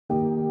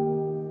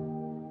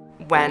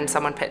When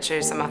someone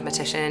pictures a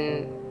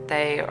mathematician,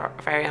 they are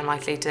very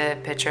unlikely to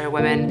picture a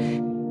woman.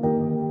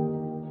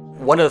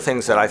 One of the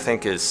things that I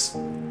think is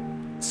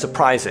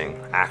surprising,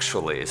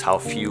 actually, is how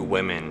few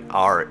women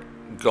are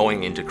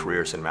going into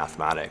careers in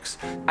mathematics.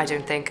 I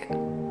don't think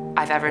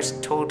I've ever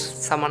told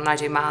someone I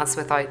do maths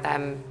without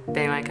them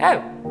being like,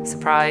 oh,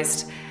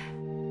 surprised.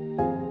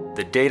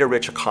 The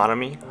data-rich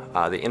economy,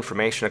 the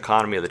information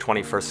economy of the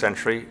 21st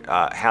century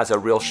has a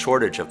real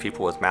shortage of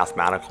people with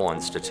mathematical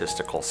and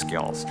statistical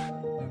skills.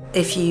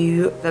 If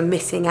you are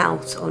missing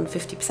out on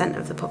 50%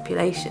 of the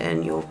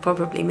population, you're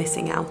probably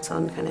missing out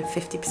on kind of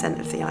 50%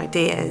 of the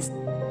ideas.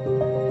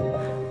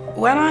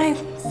 When I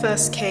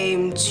first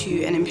came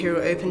to an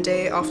Imperial Open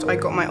Day after I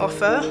got my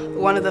offer,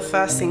 one of the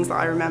first things that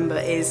I remember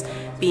is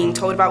being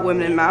told about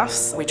women in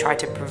maths. We try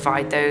to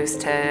provide those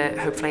to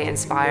hopefully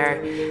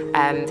inspire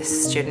the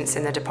students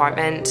in the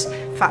department.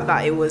 The fact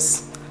that it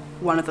was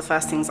one of the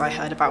first things I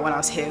heard about when I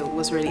was here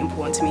was really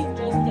important to me.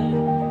 Just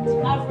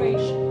the average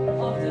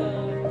of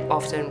the...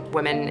 Often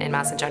women in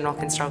maths in general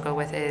can struggle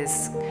with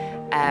is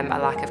a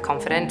lack of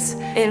confidence.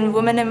 In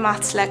Women in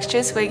Maths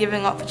lectures, we're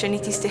giving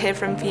opportunities to hear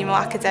from female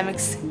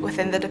academics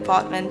within the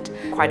department.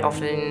 Quite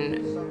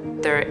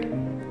often there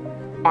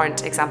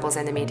aren't examples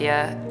in the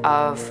media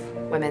of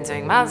women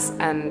doing maths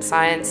and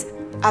science.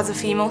 As a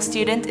female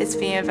student, it's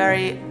been a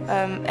very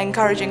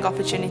encouraging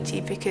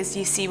opportunity because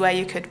you see where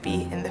you could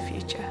be in the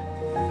future.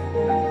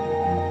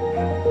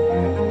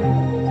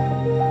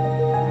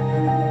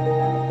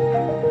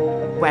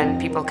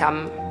 When people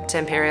come to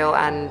Imperial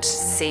and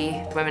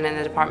see women in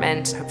the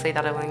department, hopefully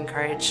that will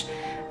encourage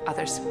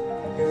others.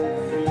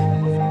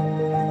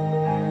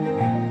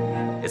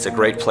 It's a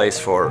great place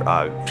for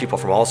people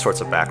from all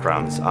sorts of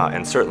backgrounds,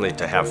 and certainly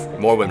to have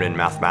more women in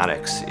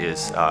mathematics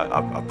is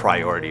a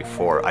priority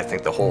for, I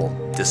think, the whole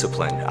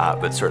discipline,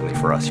 but certainly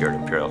for us here at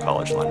Imperial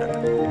College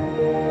London.